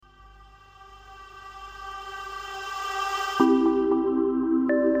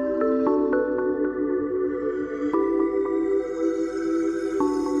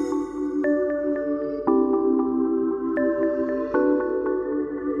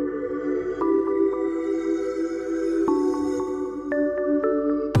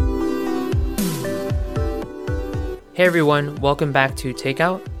Hey everyone, welcome back to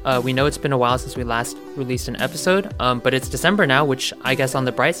Takeout. We know it's been a while since we last released an episode, but it's December now, which I guess on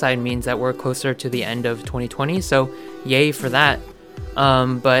the bright side means that we're closer to the end of 2020, so yay for that.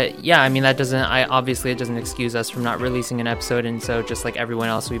 But yeah, I mean, obviously it doesn't excuse us from not releasing an episode, and so just like everyone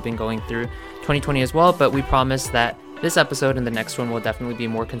else, we've been going through 2020 as well, but we promise that this episode and the next one will definitely be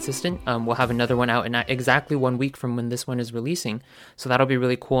more consistent. We'll have another one out in exactly 1 week from when this one is releasing, so that'll be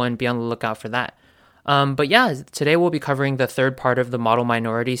really cool, and be on the lookout for that. But yeah, today we'll be covering the third part of the model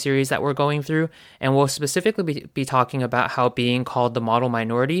minority series that we're going through, and we'll specifically be talking about how being called the model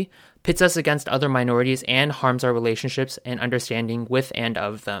minority pits us against other minorities and harms our relationships and understanding with and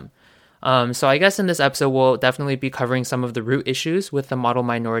of them. So I guess in this episode, we'll definitely be covering some of the root issues with the model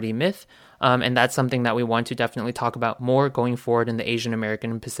minority myth, and that's something that we want to definitely talk about more going forward in the Asian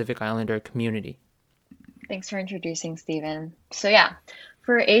American and Pacific Islander community. Thanks for introducing, Stephen. So yeah,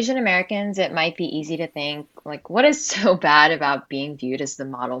 for Asian Americans, it might be easy to think, like, what is so bad about being viewed as the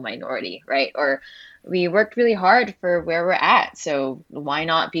model minority, right? Or we worked really hard for where we're at, so why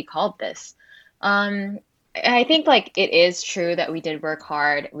not be called this? I think like it is true that we did work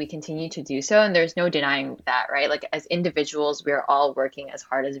hard. We continue to do so, and there's no denying that, right? Like as individuals, we're all working as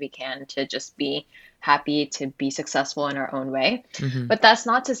hard as we can to just be happy, to be successful in our own way. Mm-hmm. But that's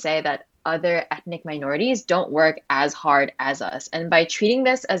not to say that other ethnic minorities don't work as hard as us. And by treating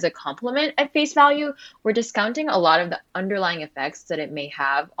this as a compliment at face value, we're discounting a lot of the underlying effects that it may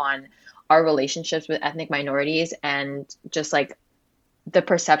have on our relationships with ethnic minorities and just like the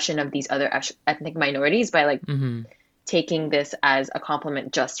perception of these other ethnic minorities by like taking this as a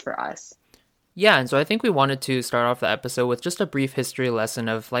compliment just for us. Yeah, and so I think we wanted to start off the episode with just a brief history lesson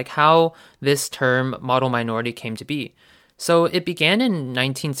of like how this term model minority came to be. So it began in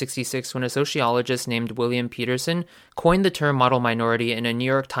 1966 when a sociologist named William Peterson coined the term model minority in a New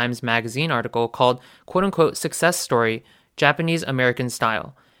York Times Magazine article called quote-unquote success story, Japanese American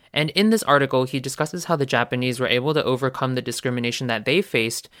style. And in this article, he discusses how the Japanese were able to overcome the discrimination that they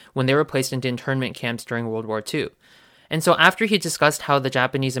faced when they were placed into internment camps during World War II. And so after he discussed how the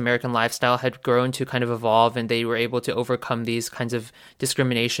Japanese American lifestyle had grown to kind of evolve and they were able to overcome these kinds of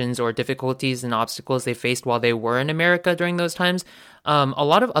discriminations or difficulties and obstacles they faced while they were in America during those times, a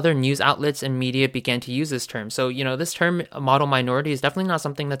lot of other news outlets and media began to use this term. So, this term model minority is definitely not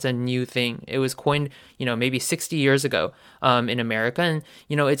something that's a new thing. It was coined, maybe 60 years ago in America. And,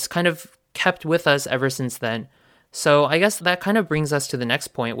 it's kind of kept with us ever since then. So I guess that kind of brings us to the next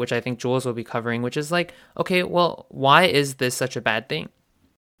point, which I think Jules will be covering, which is like, okay, well, why is this such a bad thing?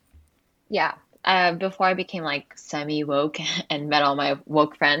 Yeah. Before I became like semi-woke and met all my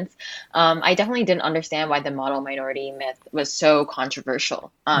woke friends, I definitely didn't understand why the model minority myth was so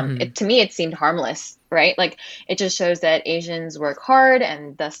controversial. To me, it seemed harmless, right? Like it just shows that Asians work hard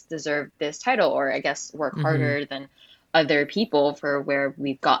and thus deserve this title, or I guess work harder than other people for where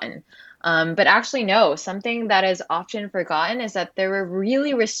we've gotten. But actually, no, something that is often forgotten is that there were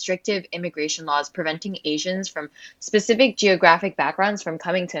really restrictive immigration laws preventing Asians from specific geographic backgrounds from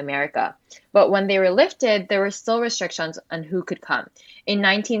coming to America. But when they were lifted, there were still restrictions on who could come. In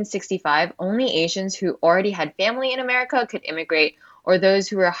 1965, only Asians who already had family in America could immigrate, or those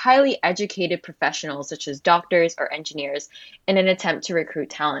who were highly educated professionals such as doctors or engineers in an attempt to recruit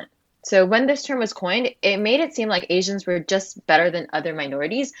talent. So when this term was coined, it made it seem like Asians were just better than other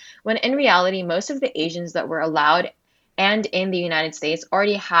minorities, when in reality, most of the Asians that were allowed and in the United States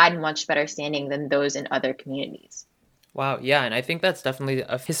already had much better standing than those in other communities. Wow, yeah, and I think that's definitely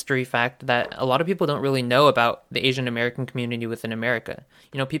a history fact that a lot of people don't really know about the Asian American community within America.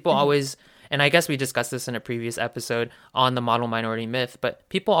 People always, and I guess we discussed this in a previous episode on the model minority myth, but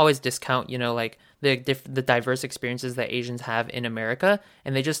people always discount, like the diverse experiences that Asians have in America,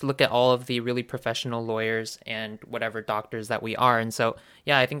 and they just look at all of the really professional lawyers and whatever doctors that we are. And so,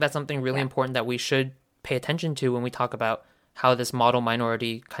 yeah, I think that's something really important that we should pay attention to when we talk about how this model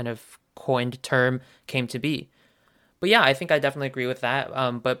minority kind of coined term came to be. But yeah, I think I definitely agree with that.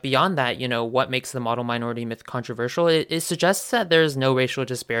 But beyond that, what makes the model minority myth controversial? It suggests that there is no racial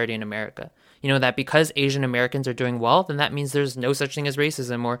disparity in America. That because Asian Americans are doing well, then that means there's no such thing as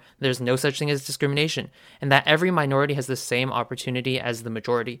racism or there's no such thing as discrimination, and that every minority has the same opportunity as the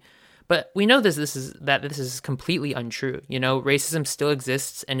majority. But we know this is completely untrue. Racism still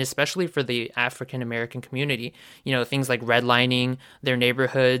exists, and especially for the African American community, things like redlining their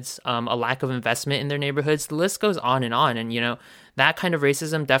neighborhoods, a lack of investment in their neighborhoods, the list goes on. And, that kind of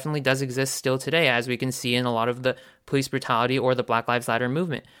racism definitely does exist still today, as we can see in a lot of the police brutality or the Black Lives Matter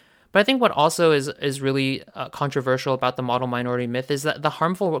movement. But I think what also is really controversial about the model minority myth is that the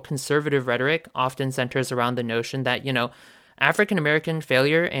harmful conservative rhetoric often centers around the notion that, African American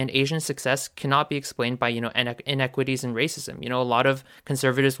failure and Asian success cannot be explained by, inequities and racism. A lot of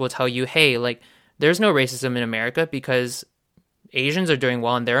conservatives will tell you, hey, like, there's no racism in America because Asians are doing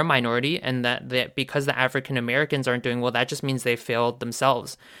well and they're a minority, and that because the African Americans aren't doing well, that just means they failed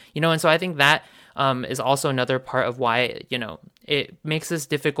themselves. And so I think that is also another part of why, it makes this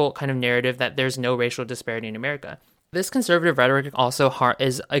difficult kind of narrative that there's no racial disparity in America. This conservative rhetoric also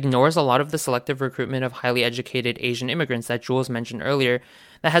ignores a lot of the selective recruitment of highly educated Asian immigrants that Jules mentioned earlier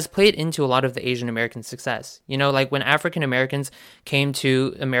that has played into a lot of the Asian American success. Like when African Americans came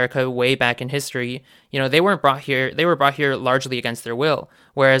to America way back in history, they were brought here largely against their will,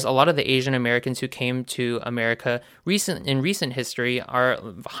 whereas a lot of the Asian Americans who came to America in recent history are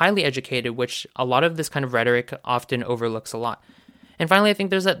highly educated, which a lot of this kind of rhetoric often overlooks a lot. And finally, I think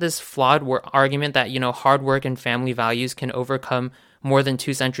there's this flawed argument that, hard work and family values can overcome more than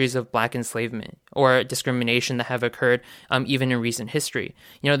 2 centuries of Black enslavement or discrimination that have occurred even in recent history.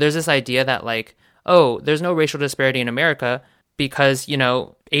 There's this idea that like, oh, there's no racial disparity in America because,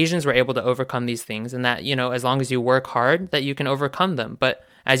 Asians were able to overcome these things, and that, as long as you work hard, that you can overcome them. But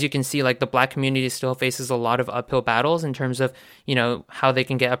as you can see, like the Black community still faces a lot of uphill battles in terms of, how they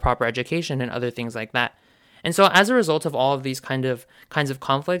can get a proper education and other things like that. And so as a result of all of these kinds of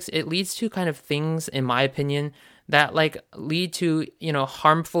conflicts, it leads to kind of things, in my opinion, that like lead to,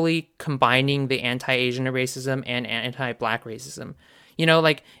 harmfully combining the anti-Asian racism and anti-Black racism.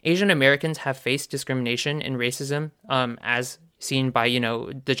 Like Asian Americans have faced discrimination and racism, as seen by,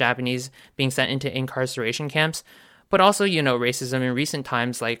 the Japanese being sent into incarceration camps, but also, racism in recent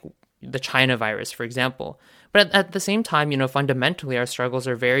times, like the China virus, for example. But at the same time, fundamentally, our struggles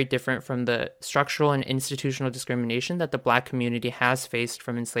are very different from the structural and institutional discrimination that the Black community has faced,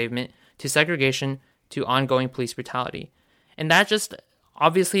 from enslavement to segregation to ongoing police brutality. And that just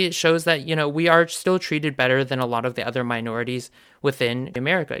obviously it shows that, we are still treated better than a lot of the other minorities within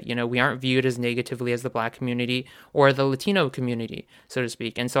America. We aren't viewed as negatively as the Black community or the Latino community, so to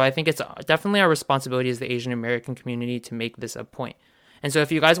speak. And so I think it's definitely our responsibility as the Asian American community to make this a point. And so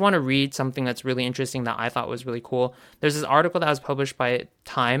if you guys want to read something that's really interesting that I thought was really cool, there's this article that was published by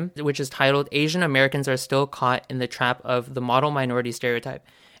Time, which is titled "Asian Americans Are Still Caught in the Trap of the Model Minority Stereotype,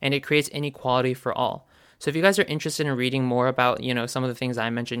 and It Creates Inequality for All." So if you guys are interested in reading more about, some of the things I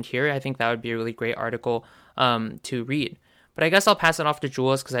mentioned here, I think that would be a really great article to read. But I guess I'll pass it off to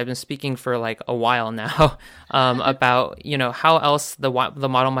Jules because I've been speaking for like a while now about, how else the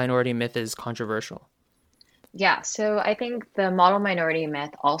model minority myth is controversial. Yeah, so I think the model minority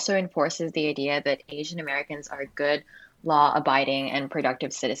myth also enforces the idea that Asian Americans are good, law-abiding, and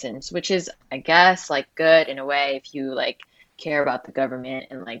productive citizens, which is, I guess, like good in a way if you like care about the government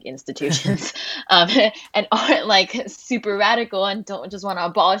and like institutions, and aren't like super radical and don't just want to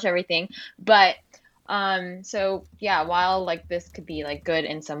abolish everything. But so yeah, while like this could be like good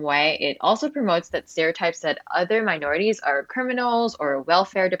in some way, it also promotes that stereotypes that other minorities are criminals or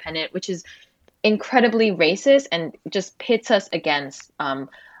welfare dependent, which is incredibly racist and just pits us against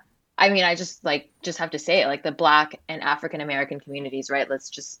I just have to say it, like the Black and African American communities, right? Let's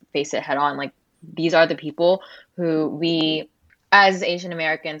just face it head on. Like these are the people who we as Asian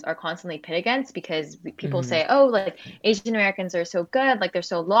Americans are constantly pit against because people say, oh, like Asian Americans are so good, like they're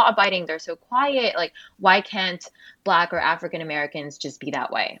so law abiding, they're so quiet, like why can't Black or African Americans just be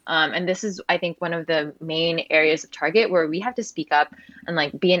that way? And this is, I think, one of the main areas of target where we have to speak up and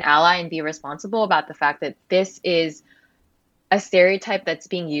like be an ally and be responsible about the fact that this is a stereotype that's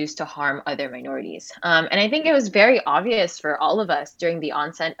being used to harm other minorities. And I think it was very obvious for all of us during the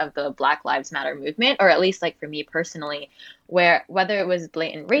onset of the Black Lives Matter movement, or at least like for me personally, where whether it was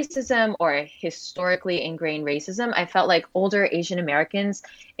blatant racism or historically ingrained racism, I felt like older Asian Americans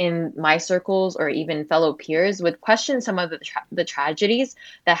in my circles or even fellow peers would question some of the tragedies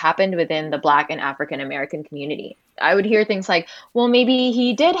that happened within the Black and African American community. I would hear things like, well, maybe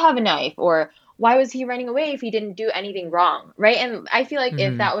he did have a knife, or why was he running away if he didn't do anything wrong, right? And I feel like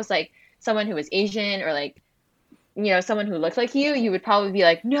if that was like someone who was Asian or like, someone who looked like you would probably be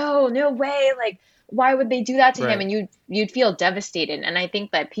like, no way, like why would they do that to him? And you'd feel devastated. And I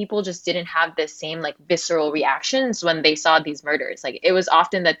think that people just didn't have the same like visceral reactions when they saw these murders. Like it was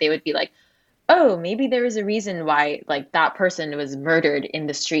often that they would be like, oh, maybe there was a reason why like that person was murdered in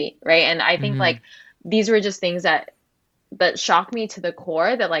the street, right? And I think like these were just things that shocked me to the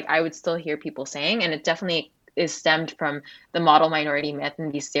core that like I would still hear people saying, and it definitely is stemmed from the model minority myth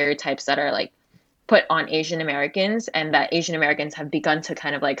and these stereotypes that are like put on Asian Americans, and that Asian Americans have begun to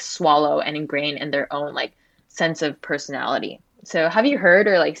kind of like swallow and ingrain in their own like sense of personality. So have you heard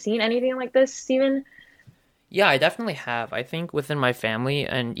or like seen anything like this, Stephen? Yeah, I definitely have. I think within my family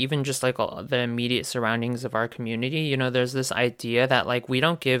and even just like all the immediate surroundings of our community, there's this idea that like we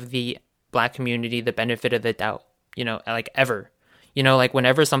don't give the black community the benefit of the doubt, like ever. Like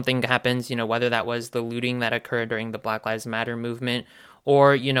whenever something happens, whether that was the looting that occurred during the Black Lives Matter movement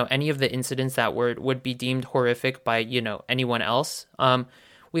or, any of the incidents that would be deemed horrific by, anyone else,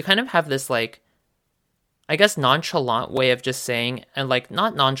 we kind of have this like I guess nonchalant way of just saying, and like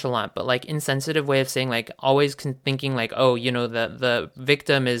not nonchalant, but like insensitive way of saying, like always thinking like, oh, the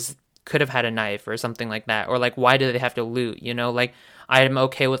victim is could have had a knife or something like that, or like why do they have to loot? Like I'm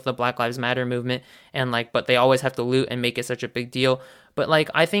okay with the Black Lives Matter movement, and like, but they always have to loot and make it such a big deal. But like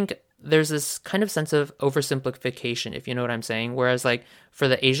I think there's this kind of sense of oversimplification, if you know what I'm saying. Whereas like for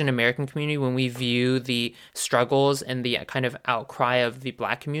the Asian American community, when we view the struggles and the kind of outcry of the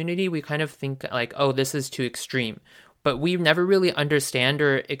black community, we kind of think like, oh, this is too extreme. But we never really understand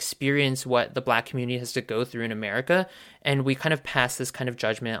or experience what the black community has to go through in America. And we kind of pass this kind of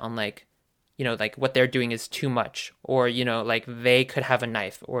judgment on like, like what they're doing is too much, or, like they could have a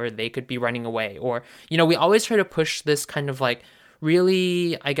knife or they could be running away, or, we always try to push this kind of like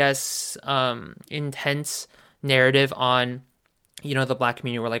really, I guess, intense narrative on, the black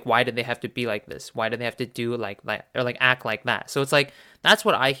community. We're like, why did they have to be like this? Why do they have to do like that or like act like that? So it's like that's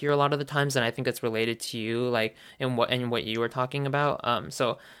what I hear a lot of the times, and I think it's related to you, like in what you were talking about.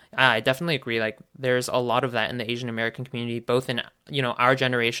 So I definitely agree. Like there's a lot of that in the Asian American community, both in our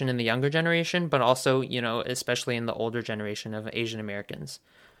generation and the younger generation, but also especially in the older generation of Asian Americans.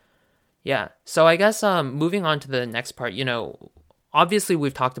 Yeah. So I guess moving on to the next part, obviously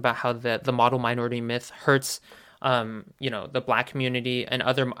we've talked about how the model minority myth hurts the black community and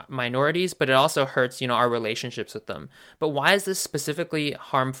other minorities, but it also hurts, our relationships with them. But why is this specifically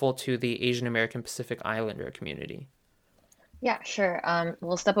harmful to the Asian American Pacific Islander community? Yeah, sure.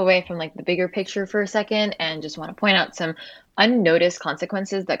 We'll step away from like the bigger picture for a second and just want to point out some unnoticed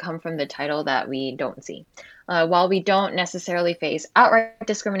consequences that come from the title that we don't see. While we don't necessarily face outright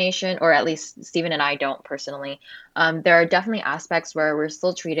discrimination, or at least Stephen and I don't personally, there are definitely aspects where we're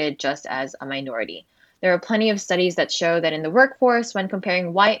still treated just as a minority. There are plenty of studies that show that in the workforce, when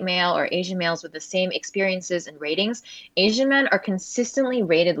comparing white male or Asian males with the same experiences and ratings, Asian men are consistently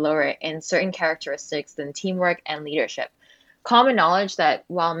rated lower in certain characteristics than teamwork and leadership. Common knowledge that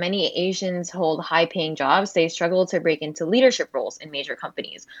while many Asians hold high paying jobs, they struggle to break into leadership roles in major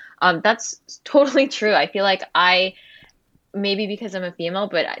companies. That's totally true. I feel like maybe because I'm a female,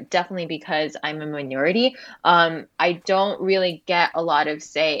 but definitely because I'm a minority, I don't really get a lot of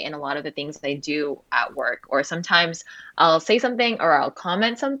say in a lot of the things I do at work. Or sometimes I'll say something or I'll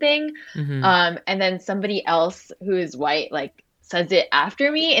comment something, Mm-hmm. and then somebody else who is white, like, says it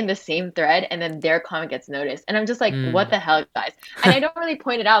after me in the same thread, and then their comment gets noticed. And I'm just like, what Mm. the hell, guys? And I don't really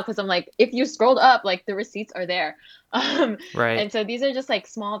point it out because I'm like, if you scrolled up, like the receipts are there. Um, Right. and so these are just like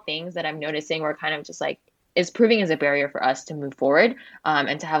small things that I'm noticing were kind of just like is proving as a barrier for us to move forward,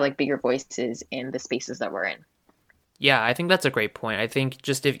 and to have like bigger voices in the spaces that we're in. Yeah, I think that's a great point. I think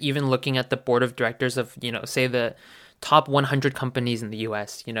just if even looking at the board of directors of, say the top 100 companies in the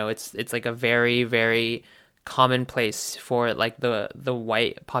US, it's like a very, very commonplace for like the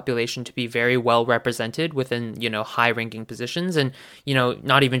white population to be very well represented within, high ranking positions. And,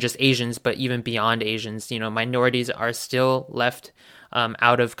 not even just Asians, but even beyond Asians, minorities are still left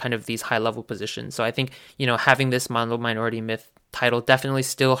out of kind of these high level positions. So I think, having this model minority myth title definitely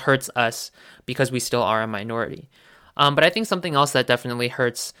still hurts us because we still are a minority. But I think something else that definitely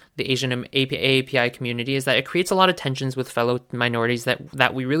hurts the Asian API community is that it creates a lot of tensions with fellow minorities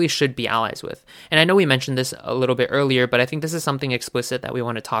that we really should be allies with. And I know we mentioned this a little bit earlier, but I think this is something explicit that we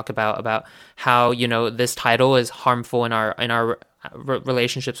want to talk about how, this title is harmful in our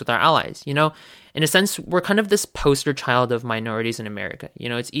relationships with our allies. In a sense, we're kind of this poster child of minorities in America.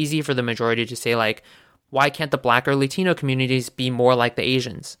 It's easy for the majority to say like, why can't the Black or Latino communities be more like the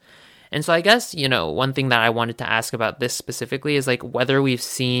Asians? And so I guess, one thing that I wanted to ask about this specifically is like whether we've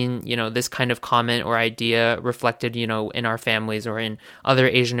seen, this kind of comment or idea reflected, in our families or in other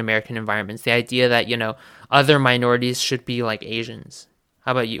Asian American environments. The idea that, other minorities should be like Asians.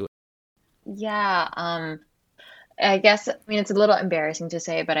 How about you? Yeah, I guess, I mean, it's a little embarrassing to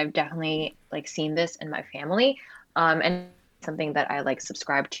say, but I've definitely like seen this in my family, and something that I like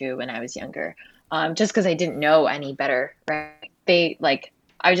subscribed to when I was younger, just because I didn't know any better, right? They like,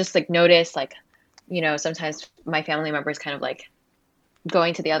 I just like noticed like, sometimes my family members kind of like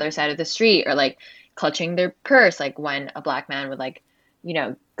going to the other side of the street or like clutching their purse, like when a black man would like,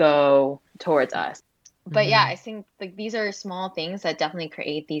 go towards us. But yeah, Mm-hmm. I think like these are small things that definitely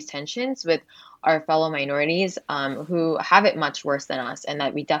create these tensions with our fellow minorities who have it much worse than us, and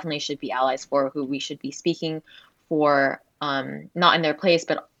that we definitely should be allies for, who we should be speaking for, not in their place,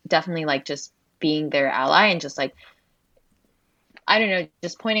 but definitely like just being their ally and just like, I don't know,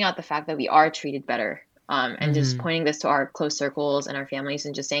 just pointing out the fact that we are treated better. And just pointing this to our close circles and our families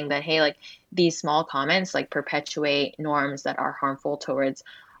and just saying that, hey, like these small comments like perpetuate norms that are harmful towards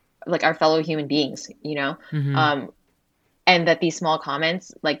like our fellow human beings, you know? And that these small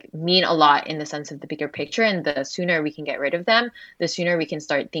comments like mean a lot in the sense of the bigger picture. And the sooner we can get rid of them, the sooner we can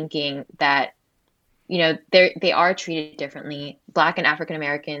start thinking that, you know, they are treated differently. Black and African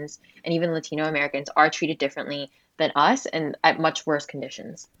Americans and even Latino Americans are treated differently than us and at much worse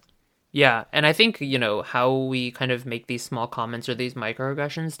conditions. Yeah, and I think, you know, how we kind of make these small comments or these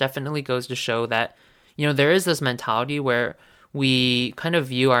microaggressions definitely goes to show that, you know, there is this mentality where we kind of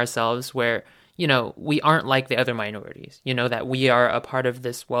view ourselves where, you know, we aren't like the other minorities, you know, that we are a part of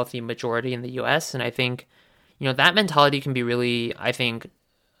this wealthy majority in the US. And I think, you know, that mentality can be really, I think,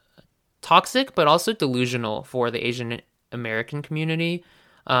 toxic, but also delusional for the Asian American community.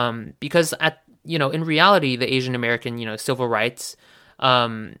 Because you know, in reality, the Asian American, you know, civil rights,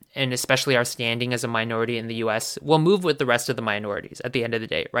 and especially our standing as a minority in the US will move with the rest of the minorities at the end of the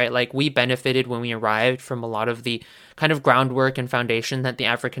day, right? Like we benefited when we arrived from a lot of the kind of groundwork and foundation that the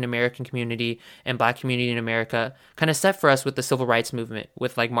African American community and Black community in America kind of set for us with the civil rights movement,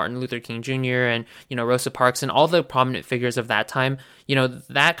 with like Martin Luther King Jr. and, you know, Rosa Parks and all the prominent figures of that time. You know,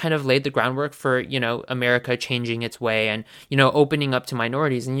 that kind of laid the groundwork for, you know, America changing its way and, you know, opening up to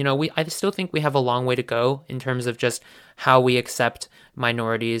minorities. And, you know, I still think we have a long way to go in terms of just how we accept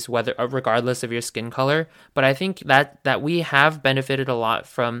minorities, whether regardless of your skin color. But I think that we have benefited a lot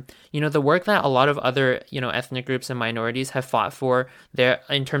from, you know, the work that a lot of other, you know, ethnic groups and minorities have fought for their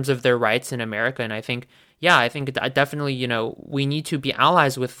in terms of their rights in America. And I think, yeah, I think definitely, you know, we need to be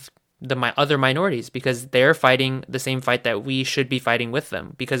allies with the other minorities because they're fighting the same fight that we should be fighting with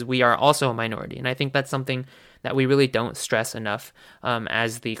them because we are also a minority. And I think that's something that we really don't stress enough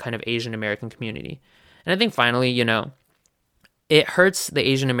as the kind of Asian American community. And I think finally, you know, it hurts the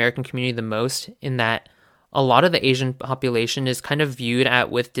Asian American community the most in that a lot of the Asian population is kind of viewed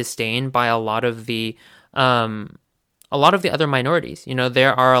with disdain by a lot of the other minorities. You know,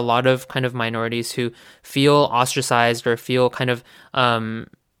 there are a lot of kind of minorities who feel ostracized or feel kind of,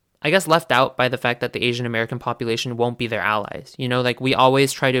 I guess, left out by the fact that the Asian American population won't be their allies. You know, like we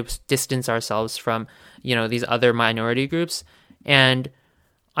always try to distance ourselves from, you know, these other minority groups. And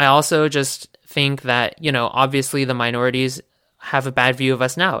I also just think that, you know, obviously the minorities have a bad view of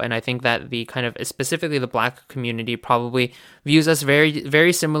us now. And I think that the kind of, specifically the Black community probably views us very,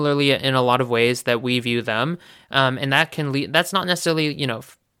 very similarly in a lot of ways that we view them. And that can lead, that's not necessarily, you know,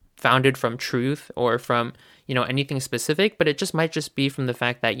 founded from truth or from, you know, anything specific, but it just might just be from the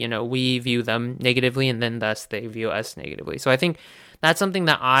fact that, you know, we view them negatively and then thus they view us negatively. So I think that's something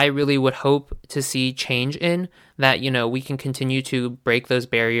that I really would hope to see change in, that, you know, we can continue to break those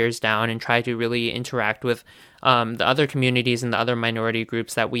barriers down and try to really interact with the other communities and the other minority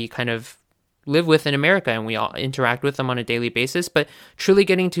groups that we kind of live with in America, and we all interact with them on a daily basis, but truly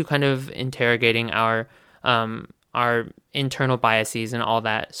getting to kind of interrogating our internal biases and all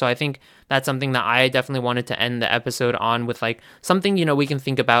that. So I think that's something that I definitely wanted to end the episode on with, like something, you know, we can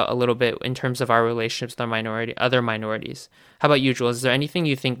think about a little bit in terms of our relationships with our other minorities. How about you, Jules? Is there anything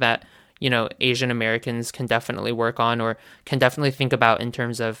you think that, you know, Asian Americans can definitely work on or can definitely think about in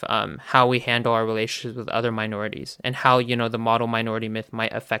terms of how we handle our relationships with other minorities and how, you know, the model minority myth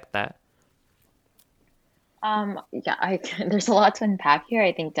might affect that? Yeah, there's a lot to unpack here.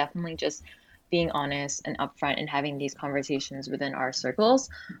 I think definitely just being honest and upfront and having these conversations within our circles.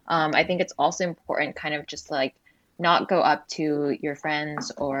 I think it's also important kind of just like not go up to your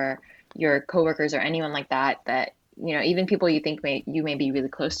friends or your coworkers or anyone like that, you know, even people you think you may be really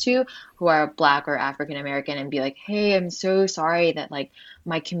close to who are Black or African American, and be like, hey, I'm so sorry that like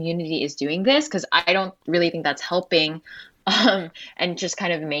my community is doing this, because I don't really think that's helping. And just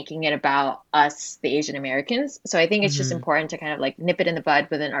kind of making it about us, the Asian Americans. So I think it's just important to kind of like nip it in the bud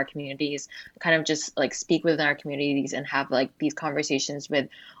within our communities, kind of just like speak within our communities and have like these conversations with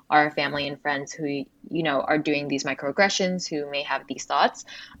our family and friends who, you know, are doing these microaggressions, who may have these thoughts.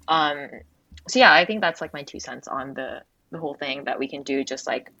 So yeah, I think that's like my 2 cents on the whole thing that we can do, just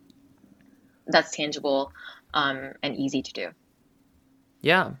like that's tangible and easy to do.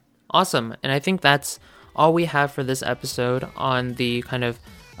 Yeah, awesome. And I think that's all we have for this episode on the kind of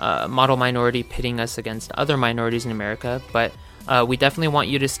model minority pitting us against other minorities in America. But we definitely want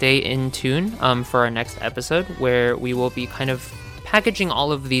you to stay in tune for our next episode, where we will be kind of packaging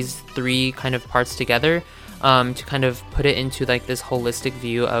all of these 3 kind of parts together to kind of put it into like this holistic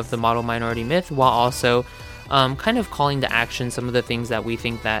view of the model minority myth, while also kind of calling to action some of the things that we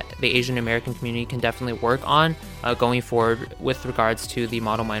think that the Asian American community can definitely work on going forward with regards to the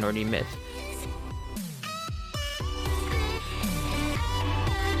model minority myth.